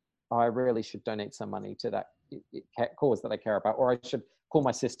about, oh, I really should donate some money to that cause that I care about, or I should call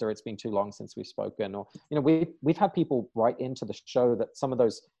my sister, it's been too long since we've spoken. Or, we've had people write into the show that some of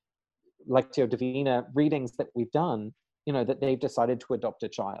those Lectio Divina readings that we've done, that they've decided to adopt a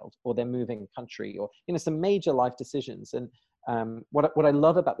child, or they're moving country, or, some major life decisions. And what I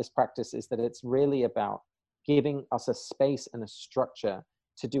love about this practice is that it's really about giving us a space and a structure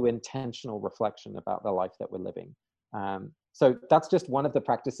to do intentional reflection about the life that we're living. So that's just one of the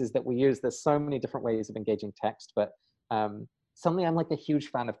practices that we use. There's so many different ways of engaging text, but suddenly I'm like a huge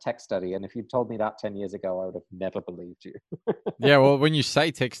fan of text study. And if you'd told me that 10 years ago, I would have never believed you. Yeah, well, when you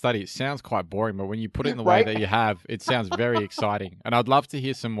say text study, it sounds quite boring, but when you put it in the way Right? that you have, it sounds very exciting. And I'd love to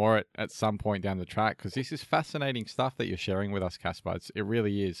hear some more at some point down the track, because this is fascinating stuff that you're sharing with us, Caspar. It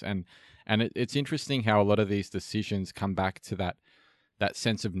really is. And it's interesting how a lot of these decisions come back to that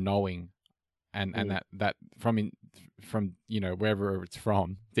sense of knowing, and that from wherever it's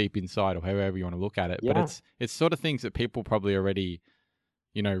from, deep inside, or however you want to look at it. Yeah. But it's sort of things that people probably already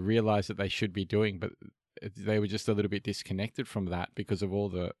realize that they should be doing, but they were just a little bit disconnected from that because of all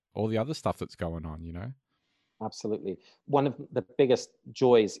the other stuff that's going on. Absolutely. One of the biggest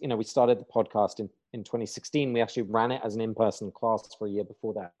joys, we started the podcast in 2016. We actually ran it as an in-person class for a year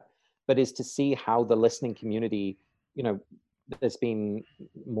before that, but is to see how the listening community, there's been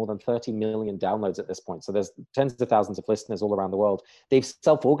more than 30 million downloads at this point. So there's tens of thousands of listeners all around the world. They've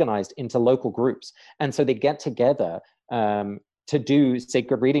self-organized into local groups. And so they get together to do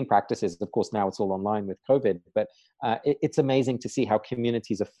sacred reading practices. Of course, now it's all online with COVID, but it's amazing to see how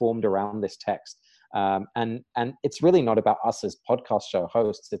communities are formed around this text. And it's really not about us as podcast show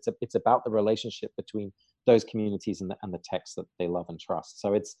hosts. It's about the relationship between those communities and the text that they love and trust.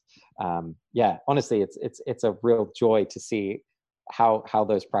 So it's honestly, it's a real joy to see how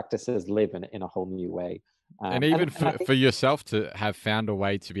those practices live in a whole new way. And even for yourself to have found a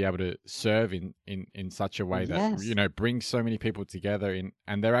way to be able to serve in such a way that brings so many people together,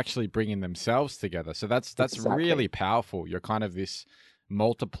 and they're actually bringing themselves together. So that's exactly. Really powerful. You're kind of this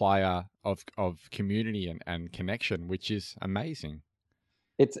multiplier of community and connection, which is amazing.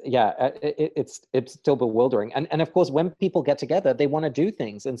 It's still bewildering. And of course, when people get together, they want to do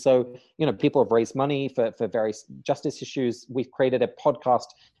things. And so, people have raised money for various justice issues. We've created a podcast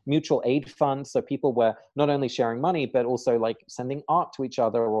mutual aid fund. So people were not only sharing money, but also like sending art to each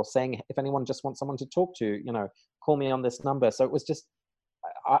other, or saying, if anyone just wants someone to talk to, call me on this number. So it was just,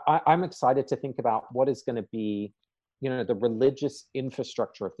 I'm excited to think about what is going to be, the religious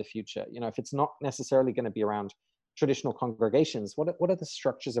infrastructure of the future. If it's not necessarily going to be around traditional congregations, what are the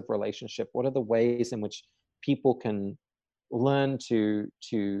structures of relationship? What are the ways in which people can learn to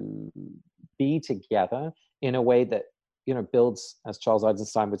be together in a way that builds, as Charles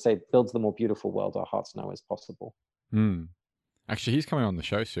Eisenstein would say, builds the more beautiful world our hearts know is possible. Actually, he's coming on the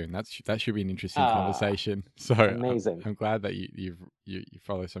show soon. That should be an interesting conversation. So amazing. I'm glad that you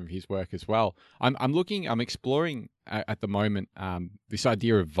follow some of his work as well. I'm exploring at the moment this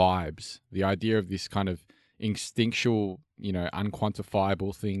idea of vibes, the idea of this kind of instinctual,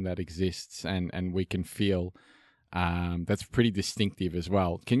 unquantifiable thing that exists and we can feel, that's pretty distinctive as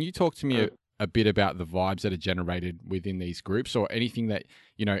well. Can you talk to me a bit about the vibes that are generated within these groups, or anything that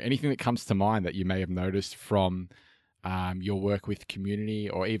comes to mind that you may have noticed from your work with community,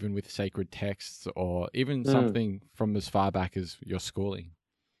 or even with sacred texts, or even something from as far back as your schooling?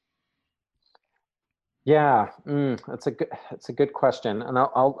 Yeah, it's a good question, and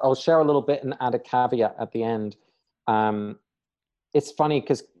I'll share a little bit and add a caveat at the end. It's funny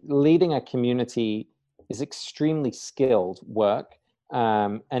because leading a community is extremely skilled work,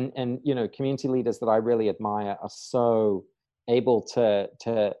 and community leaders that I really admire are so able to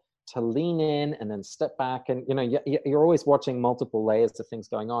lean in and then step back, and you're always watching multiple layers of things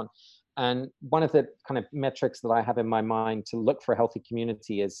going on. And one of the kind of metrics that I have in my mind to look for a healthy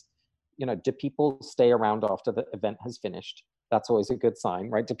community is, do people stay around after the event has finished? That's always a good sign,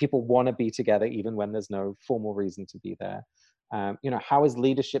 right? Do people want to be together even when there's no formal reason to be there? How is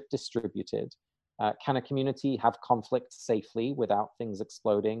leadership distributed? Can a community have conflict safely without things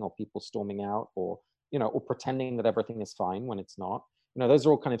exploding, or people storming out, or pretending that everything is fine when it's not? Those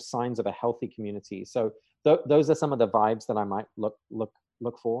are all kind of signs of a healthy community. So those are some of the vibes that I might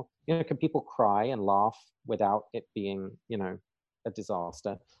look for. Can people cry and laugh without it being, a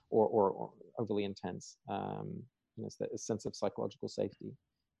disaster or overly intense? It's a sense of psychological safety.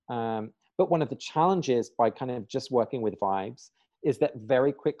 But one of the challenges by kind of just working with vibes is that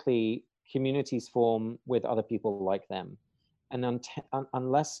very quickly communities form with other people like them. And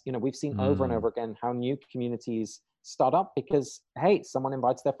unless, we've seen over and over again how new communities start up because, hey, someone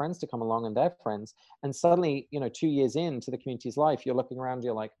invites their friends to come along and their friends. And suddenly, 2 years into the community's life, you're looking around,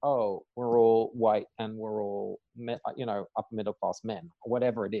 you're like, oh, we're all white and we're all, upper middle class men, or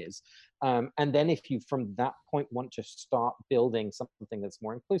whatever it is. And then if you, from that point, want to start building something that's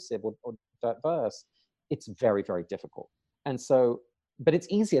more inclusive or diverse, it's very, very difficult. And so, but it's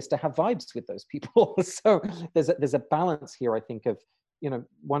easiest to have vibes with those people. So there's a balance here, I think, of,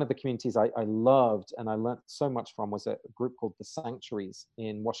 one of the communities I loved and I learned so much from was a group called The Sanctuaries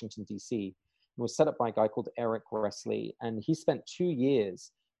in Washington, D.C. It was set up by a guy called Eric Wrestley. And he spent 2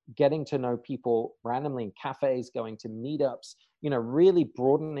 years getting to know people randomly in cafes, going to meetups, really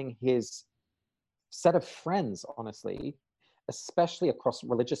broadening his set of friends, honestly, especially across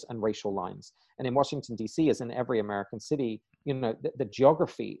religious and racial lines. And in Washington, D.C., as in every American city, the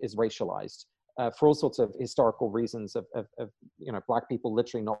geography is racialized for all sorts of historical reasons of Black people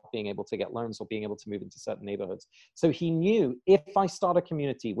literally not being able to get loans or being able to move into certain neighborhoods. So he knew, if I start a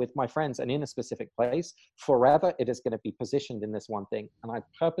community with my friends and in a specific place, forever it is going to be positioned in this one thing. And I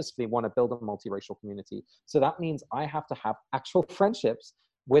purposefully want to build a multiracial community. So that means I have to have actual friendships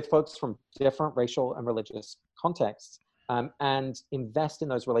with folks from different racial and religious contexts, and invest in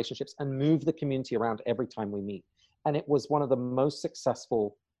those relationships and move the community around every time we meet. And it was one of the most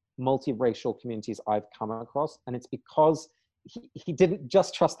successful multiracial communities I've come across. And it's because he didn't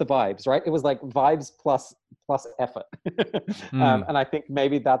just trust the vibes, right? It was like vibes plus effort. And I think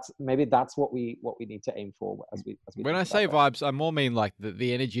maybe that's what we need to aim for as we when I say vibes, I more mean like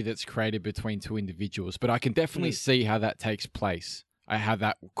the energy that's created between two individuals, but I can definitely see how that takes place. How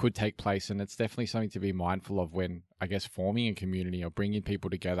that could take place, and it's definitely something to be mindful of when, I guess, forming a community or bringing people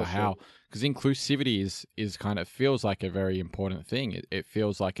together. How, because inclusivity is kind of feels like a very important thing. It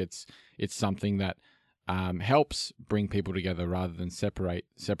feels like it's something that helps bring people together rather than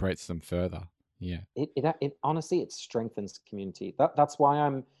separates them further. Yeah, it honestly, it strengthens community. That's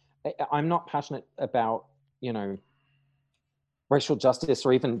why I'm not passionate about racial justice,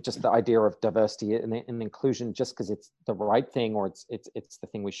 or even just the idea of diversity and inclusion, just because it's the right thing or it's the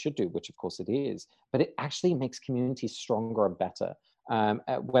thing we should do, which of course it is. But it actually makes communities stronger and better.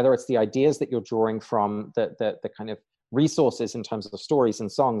 Whether it's the ideas that you're drawing from, the kind of resources in terms of stories and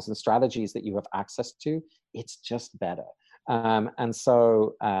songs and strategies that you have access to, it's just better. And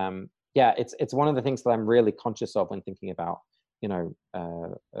so, it's one of the things that I'm really conscious of when thinking about,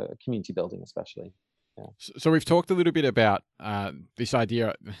 community building, especially. Yeah. So we've talked a little bit about this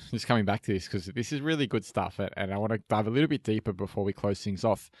idea, just coming back to this, because this is really good stuff, and I want to dive a little bit deeper before we close things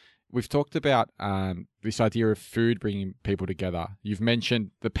off. We've talked about this idea of food bringing people together. You've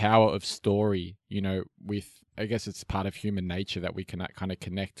mentioned the power of story, with, I guess it's part of human nature that we can kind of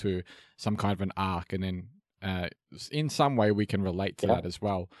connect to some kind of an arc, and then in some way we can relate to that as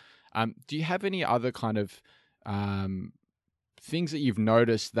well. Do you have any other kind of things that you've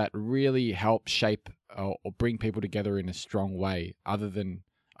noticed that really help shape or bring people together in a strong way, other than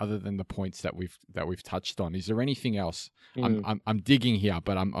the points that we've touched on? Is there anything else? I'm digging here,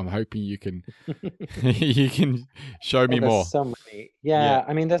 but I'm hoping you can you can show me more. So many. Yeah,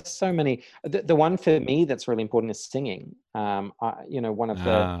 I mean, there's so many. The one for me that's really important is singing. One of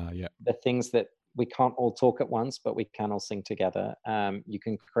the things that we can't all talk at once, but we can all sing together. You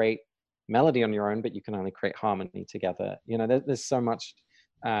can create melody on your own, but you can only create harmony together. There's so much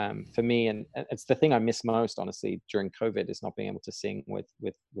for me, and it's the thing I miss most, honestly, during COVID, is not being able to sing with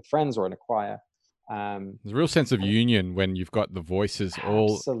friends or in a choir. There's a real sense of union when you've got the voices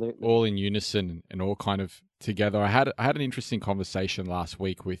all in unison and all kind of together. I had an interesting conversation last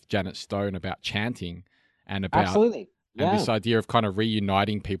week with Janet Stone about chanting and about and this idea of kind of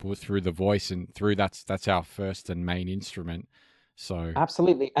reuniting people through the voice, and through that's our first and main instrument. So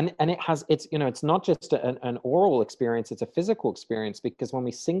absolutely, and it's not just an oral experience; it's a physical experience, because when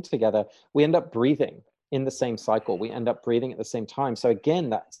we sing together, we end up breathing in the same cycle. We end up breathing at the same time. So again,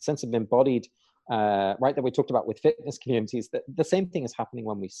 that sense of embodied, right, that we talked about with fitness communities, that the same thing is happening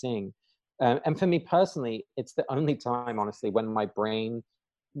when we sing. And for me personally, it's the only time, honestly, when my brain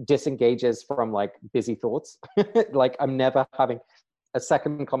disengages from like busy thoughts. Like I'm never having a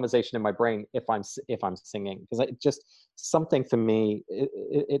second conversation in my brain if I'm singing, because it just something for me,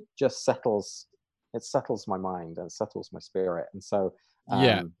 it just settles my mind and settles my spirit. And so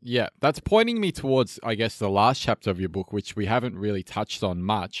that's pointing me towards, I guess, the last chapter of your book, which we haven't really touched on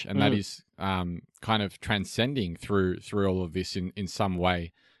much, and that is kind of transcending through all of this in some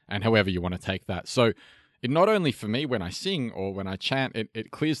way, and however you want to take that. So it not only for me when I sing or when I chant,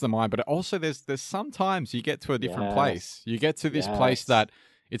 it clears the mind, but also there's sometimes you get to a different place. You get to this place that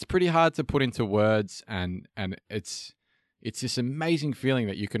it's pretty hard to put into words, and it's this amazing feeling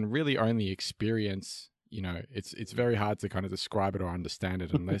that you can really only experience, it's very hard to kind of describe it or understand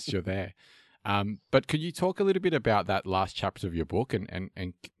it unless you're there. But could you talk a little bit about that last chapter of your book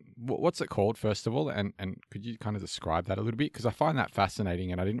and what's it called, first of all? And could you kind of describe that a little bit? Because I find that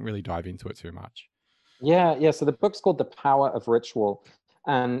fascinating and I didn't really dive into it too much. Yeah. So the book's called The Power of Ritual.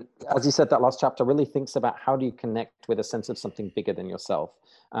 And as you said, that last chapter really thinks about how do you connect with a sense of something bigger than yourself.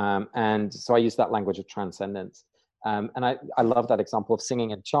 And so I use that language of transcendence. And I love that example of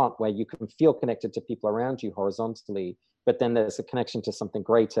singing and chant where you can feel connected to people around you horizontally, but then there's a connection to something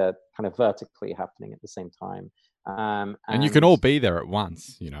greater kind of vertically happening at the same time. And you can all be there at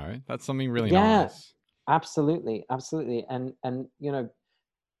once, that's something really nice. Absolutely. And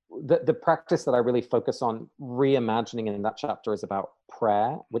the practice that I really focus on reimagining in that chapter is about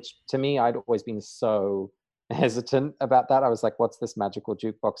prayer, which to me, I'd always been so hesitant about that. I was like, what's this magical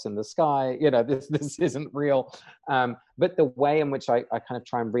jukebox in the sky? This isn't real. But the way in which I kind of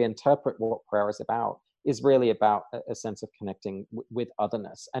try and reinterpret what prayer is about is really about a sense of connecting with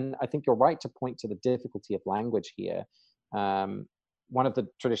otherness. And I think you're right to point to the difficulty of language here. One of the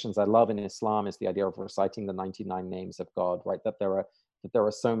traditions I love in Islam is the idea of reciting the 99 names of God, right? That there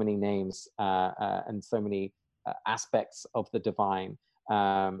are so many names and so many aspects of the divine,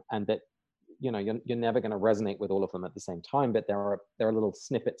 and that you're never going to resonate with all of them at the same time. But there are little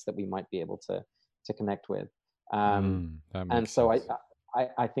snippets that we might be able to connect with. And so sense.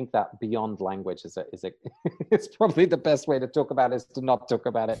 I think that beyond language is it's probably the best way to talk about it is to not talk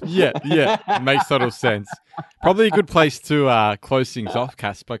about it. Yeah, it makes total sense. Probably a good place to close things off,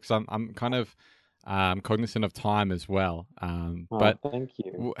 Caspar, because I'm kind of cognizant of time as well. But thank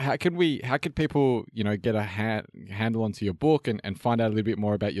you. How could people, get a handle onto your book and find out a little bit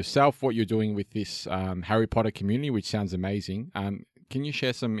more about yourself, what you're doing with this Harry Potter community, which sounds amazing. Can you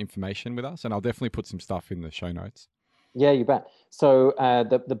share some information with us? And I'll definitely put some stuff in the show notes. Yeah, you bet. So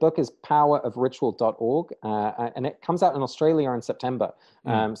the book is powerofritual.org, and it comes out in Australia in September.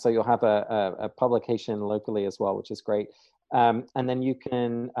 So you'll have a publication locally as well, which is great. And then you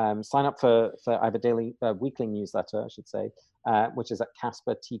can sign up for I have a weekly newsletter, I should say, which is at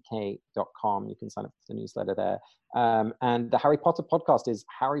caspartk.com. You can sign up for the newsletter there. And the Harry Potter podcast is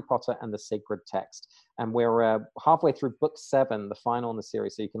Harry Potter and the Sacred Text. And we're halfway through book 7, the final in the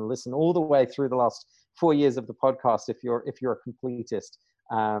series. So you can listen all the way through the last 4 years of the podcast if you're a completist.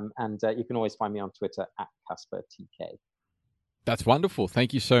 And you can always find me on Twitter at CasparTK. That's wonderful.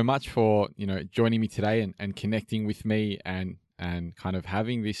 Thank you so much for, joining me today and connecting with me and kind of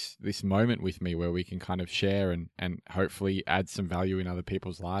having this moment with me where we can kind of share and hopefully add some value in other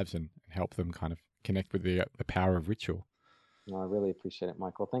people's lives and help them kind of connect with the power of ritual. No, I really appreciate it,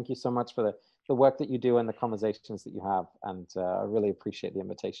 Michael. Thank you so much for the work that you do and the conversations that you have. And I really appreciate the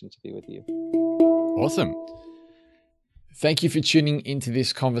invitation to be with you. Awesome. Thank you for tuning into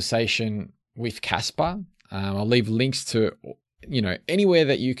this conversation with Caspar. I'll leave links to anywhere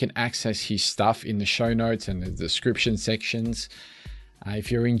that you can access his stuff in the show notes and the description sections.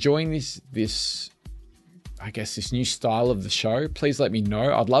 If you're enjoying this new style of the show, please let me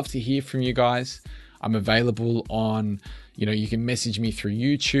know. I'd love to hear from you guys. I'm available on, you can message me through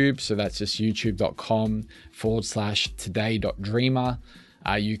YouTube. So that's just youtube.com/today.dreamer.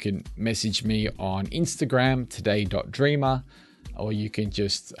 You can message me on Instagram, today.dreamer, or you can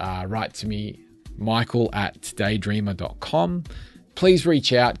just write to me, michael@todaydreamer.com. Please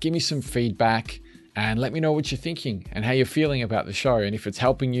reach out, give me some feedback, and let me know what you're thinking and how you're feeling about the show and if it's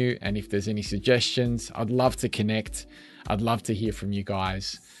helping you and if there's any suggestions. I'd love to connect. I'd love to hear from you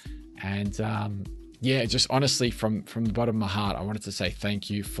guys. And just honestly, from the bottom of my heart, I wanted to say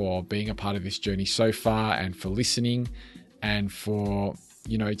thank you for being a part of this journey so far and for listening and for,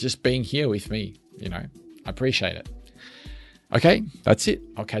 just being here with me. I appreciate it. Okay, that's it.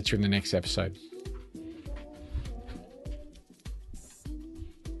 I'll catch you in the next episode.